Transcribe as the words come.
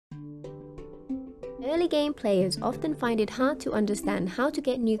Early game players often find it hard to understand how to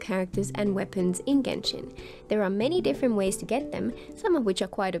get new characters and weapons in Genshin. There are many different ways to get them, some of which are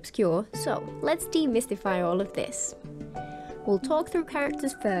quite obscure, so let's demystify all of this. We'll talk through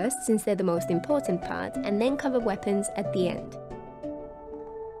characters first, since they're the most important part, and then cover weapons at the end.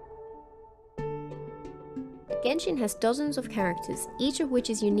 Genshin has dozens of characters, each of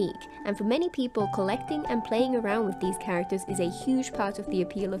which is unique, and for many people, collecting and playing around with these characters is a huge part of the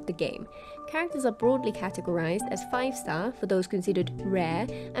appeal of the game. Characters are broadly categorized as 5-star for those considered rare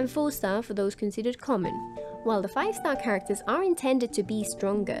and 4-star for those considered common. While the 5-star characters are intended to be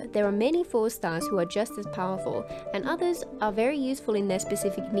stronger, there are many 4-stars who are just as powerful, and others are very useful in their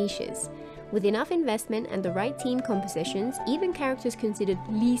specific niches. With enough investment and the right team compositions, even characters considered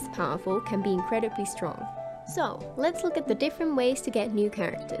least powerful can be incredibly strong. So, let's look at the different ways to get new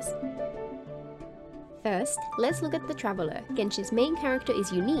characters. First, let's look at the Traveler. Genshin's main character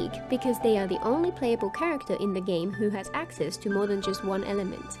is unique because they are the only playable character in the game who has access to more than just one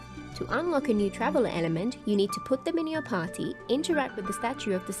element. To unlock a new Traveler element, you need to put them in your party, interact with the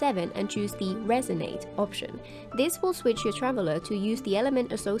Statue of the Seven, and choose the Resonate option. This will switch your Traveler to use the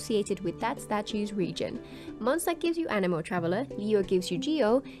element associated with that statue's region. Mondstadt gives you Anemo Traveler, Leo gives you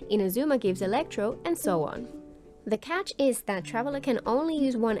Geo, Inazuma gives Electro, and so on. The catch is that Traveler can only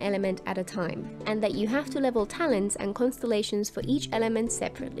use one element at a time, and that you have to level talents and constellations for each element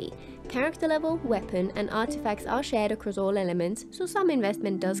separately. Character level, weapon, and artifacts are shared across all elements, so some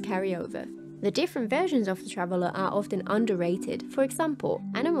investment does carry over. The different versions of the Traveler are often underrated. For example,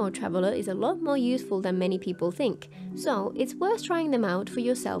 Anemo Traveler is a lot more useful than many people think, so it's worth trying them out for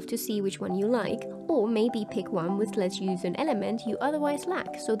yourself to see which one you like, or maybe pick one which lets you use an element you otherwise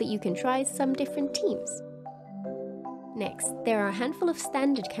lack so that you can try some different teams. Next, there are a handful of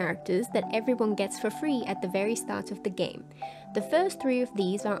standard characters that everyone gets for free at the very start of the game. The first 3 of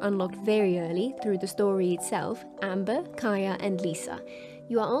these are unlocked very early through the story itself: Amber, Kaya, and Lisa.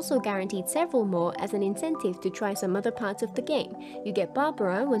 You are also guaranteed several more as an incentive to try some other parts of the game. You get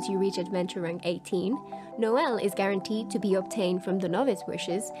Barbara once you reach adventure rank 18, Noelle is guaranteed to be obtained from the Novice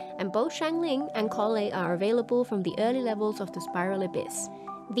Wishes, and both Xiangling and Collei are available from the early levels of the Spiral Abyss.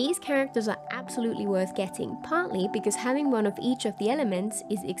 These characters are absolutely worth getting, partly because having one of each of the elements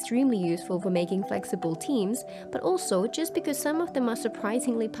is extremely useful for making flexible teams, but also just because some of them are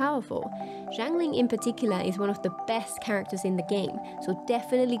surprisingly powerful. Xiangling in particular is one of the best characters in the game, so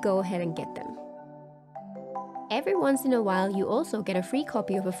definitely go ahead and get them. Every once in a while you also get a free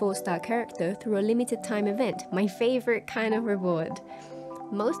copy of a 4-star character through a limited time event, my favorite kind of reward.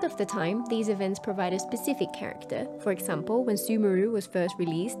 Most of the time, these events provide a specific character. For example, when Sumeru was first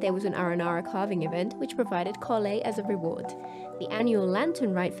released, there was an Aranara carving event which provided Collei as a reward. The annual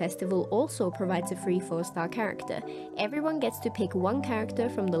Lantern Rite Festival also provides a free 4-star character. Everyone gets to pick one character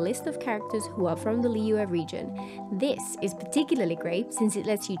from the list of characters who are from the Liyue region. This is particularly great since it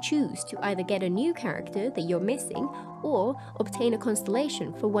lets you choose to either get a new character that you're missing or obtain a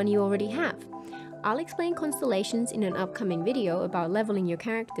constellation for one you already have. I'll explain constellations in an upcoming video about leveling your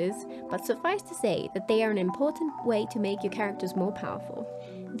characters, but suffice to say that they are an important way to make your characters more powerful.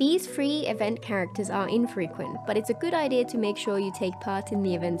 These free event characters are infrequent, but it's a good idea to make sure you take part in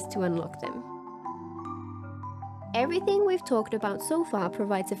the events to unlock them. Everything we've talked about so far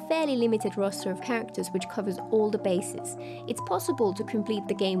provides a fairly limited roster of characters which covers all the bases. It's possible to complete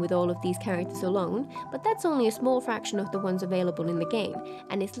the game with all of these characters alone, but that's only a small fraction of the ones available in the game,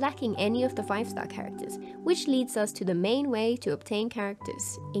 and it's lacking any of the 5-star characters, which leads us to the main way to obtain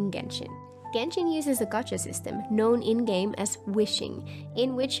characters in Genshin. Genshin uses a gacha system, known in-game as wishing,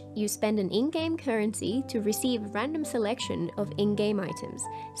 in which you spend an in-game currency to receive a random selection of in-game items,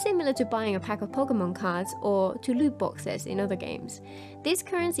 similar to buying a pack of Pokemon cards or to loot boxes in other games. This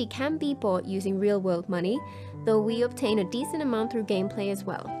currency can be bought using real-world money, though we obtain a decent amount through gameplay as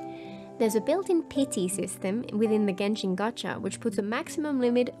well. There's a built-in pity system within the Genshin Gacha, which puts a maximum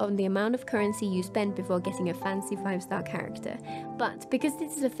limit on the amount of currency you spend before getting a fancy 5-star character. But because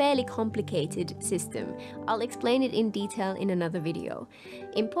this is a fairly complicated system, I'll explain it in detail in another video.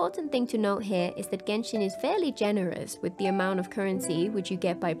 Important thing to note here is that Genshin is fairly generous with the amount of currency which you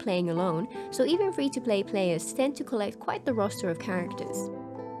get by playing alone, so even free-to-play players tend to collect quite the roster of characters.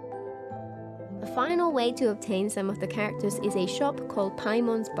 A final way to obtain some of the characters is a shop called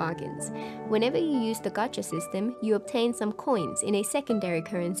Paimon's Bargains. Whenever you use the gacha system, you obtain some coins in a secondary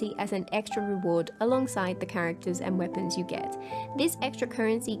currency as an extra reward alongside the characters and weapons you get. This extra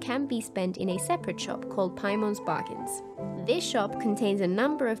currency can be spent in a separate shop called Paimon's Bargains. This shop contains a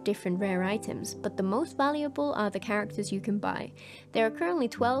number of different rare items, but the most valuable are the characters you can buy. There are currently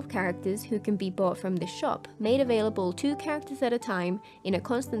 12 characters who can be bought from this shop, made available 2 characters at a time in a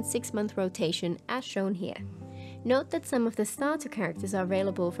constant 6-month rotation as shown here. Note that some of the starter characters are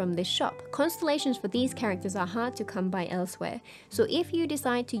available from this shop. Constellations for these characters are hard to come by elsewhere, so if you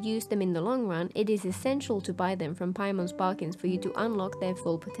decide to use them in the long run, it is essential to buy them from Paimon's Bargains for you to unlock their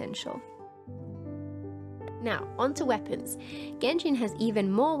full potential. Now, onto weapons. Genshin has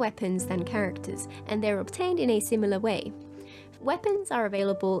even more weapons than characters, and they're obtained in a similar way. Weapons are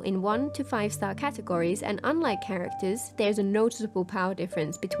available in 1 to 5 star categories, and unlike characters, there's a noticeable power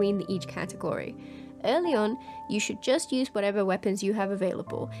difference between each category. Early on, you should just use whatever weapons you have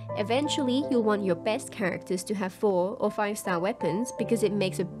available. Eventually, you'll want your best characters to have 4 or 5 star weapons because it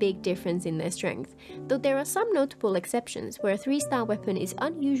makes a big difference in their strength. Though there are some notable exceptions where a 3-star weapon is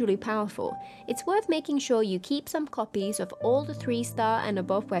unusually powerful. It's worth making sure you keep some copies of all the 3-star and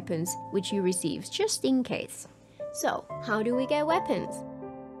above weapons which you receive, just in case. So, how do we get weapons?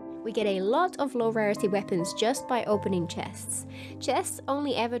 We get a lot of low rarity weapons just by opening chests. Chests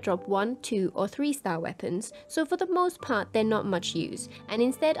only ever drop 1, 2 or 3-star weapons, so for the most part they're not much use, and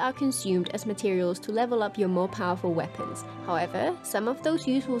instead are consumed as materials to level up your more powerful weapons. However, some of those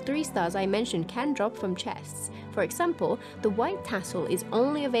useful 3-stars I mentioned can drop from chests. For example, the white tassel is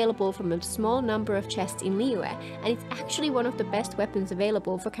only available from a small number of chests in Liyue, and it's actually one of the best weapons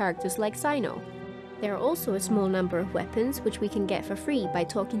available for characters like Cyno. There are also a small number of weapons which we can get for free by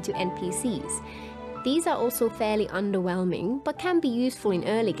talking to NPCs. These are also fairly underwhelming, but can be useful in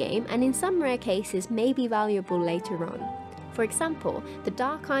early game and in some rare cases may be valuable later on. For example, the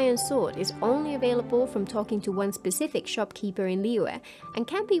Dark Iron Sword is only available from talking to one specific shopkeeper in Liyue and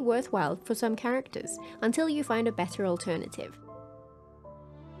can be worthwhile for some characters, until you find a better alternative.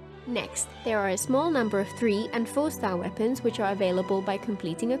 Next, there are a small number of 3 and 4-star weapons which are available by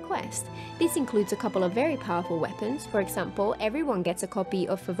completing a quest. This includes a couple of very powerful weapons. For example, everyone gets a copy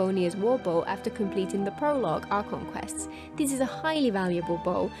of Favonia's warbow after completing the prologue Archon quests. This is a highly valuable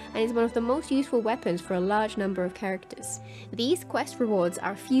bow and is one of the most useful weapons for a large number of characters. These quest rewards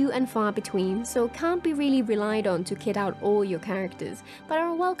are few and far between, so can't be really relied on to kit out all your characters, but are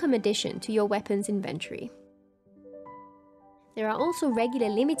a welcome addition to your weapons inventory. There are also regular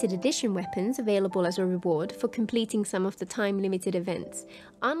limited edition weapons available as a reward for completing some of the time-limited events.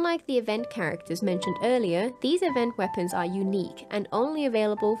 Unlike the event characters mentioned earlier, these event weapons are unique and only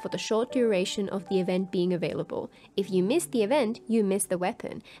available for the short duration of the event being available. If you miss the event, you miss the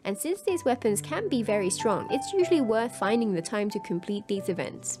weapon, and since these weapons can be very strong, it's usually worth finding the time to complete these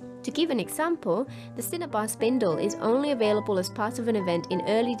events. To give an example, the Cinnabar Spindle is only available as part of an event in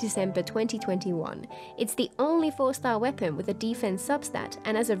early December 2021. It's the only 4-star weapon with a defense substat,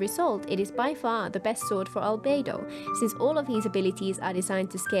 and as a result, it is by far the best sword for Albedo, since all of his abilities are designed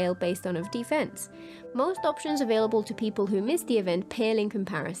to scale based on defense. Most options available to people who miss the event pale in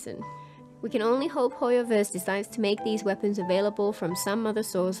comparison. We can only hope Hoyoverse decides to make these weapons available from some other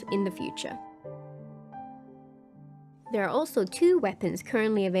source in the future. There are also 2 weapons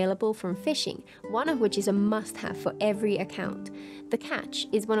currently available from fishing, one of which is a must-have for every account. The Catch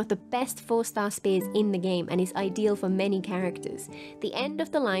is one of the best 4-star spears in the game and is ideal for many characters. The end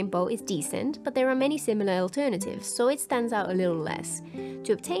of the line bow is decent, but there are many similar alternatives, so it stands out a little less.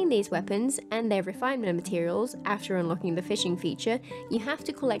 To obtain these weapons and their refinement materials after unlocking the fishing feature, you have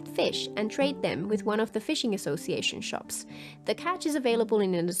to collect fish and trade them with one of the fishing association shops. The Catch is available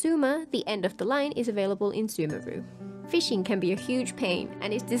in Inazuma, the end of the line is available in Sumeru. Fishing can be a huge pain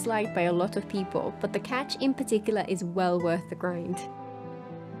and is disliked by a lot of people, but the Catch in particular is well worth the grind.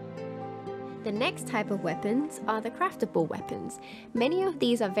 The next type of weapons are the Craftable Weapons. Many of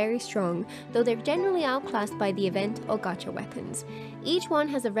these are very strong, though they're generally outclassed by the event or Gacha Weapons. Each one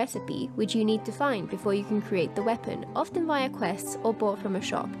has a recipe which you need to find before you can create the weapon, often via quests or bought from a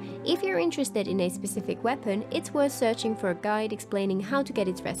shop. If you're interested in a specific weapon, it's worth searching for a guide explaining how to get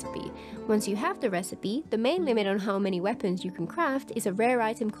its recipe. Once you have the recipe, the main limit on how many weapons you can craft is a rare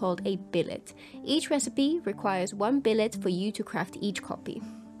item called a billet. Each recipe requires 1 billet for you to craft each copy.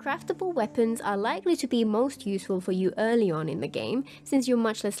 Craftable weapons are likely to be most useful for you early on in the game, since you're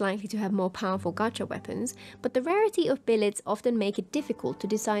much less likely to have more powerful gacha weapons, but the rarity of billets often make it difficult to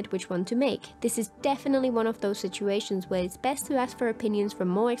decide which one to make. This is definitely one of those situations where it's best to ask for opinions from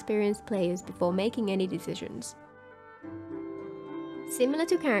more experienced players before making any decisions. Similar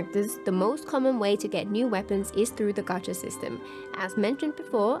to characters, the most common way to get new weapons is through the gacha system. As mentioned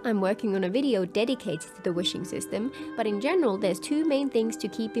before, I'm working on a video dedicated to the wishing system, but in general there's 2 main things to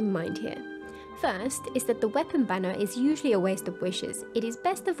keep in mind here. First is that the weapon banner is usually a waste of wishes. It is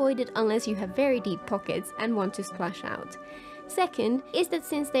best avoided unless you have very deep pockets and want to splash out. Second is that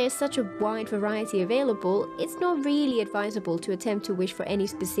since there is such a wide variety available, it's not really advisable to attempt to wish for any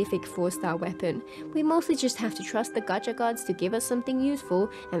specific 4-star weapon. We mostly just have to trust the gacha gods to give us something useful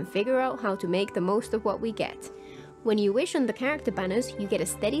and figure out how to make the most of what we get. When you wish on the character banners, you get a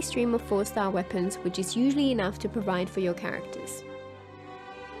steady stream of 4-star weapons, which is usually enough to provide for your characters.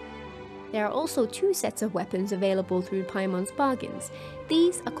 There are also 2 sets of weapons available through Paimon's bargains.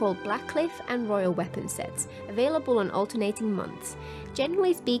 These are called Blackcliff and Royal Weapon sets, available on alternating months.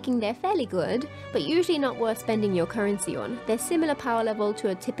 Generally speaking, they're fairly good, but usually not worth spending your currency on. They're similar power level to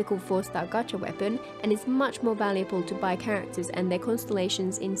a typical 4-star gacha weapon, and it's much more valuable to buy characters and their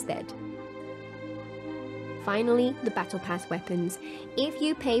constellations instead. Finally, the Battle Pass weapons. If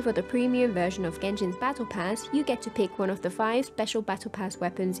you pay for the premium version of Genshin's Battle Pass, you get to pick one of the 5 special Battle Pass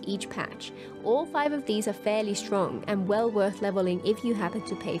weapons each patch. All 5 of these are fairly strong and well worth leveling if you happen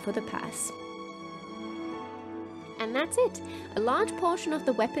to pay for the pass. And that's it! A large portion of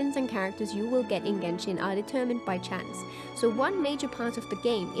the weapons and characters you will get in Genshin are determined by chance, so one major part of the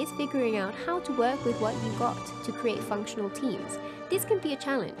game is figuring out how to work with what you got to create functional teams. This can be a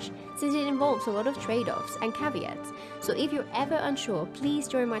challenge, since it involves a lot of trade-offs and caveats, so if you're ever unsure, please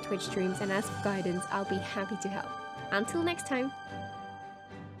join my Twitch streams and ask for guidance. I'll be happy to help. Until next time!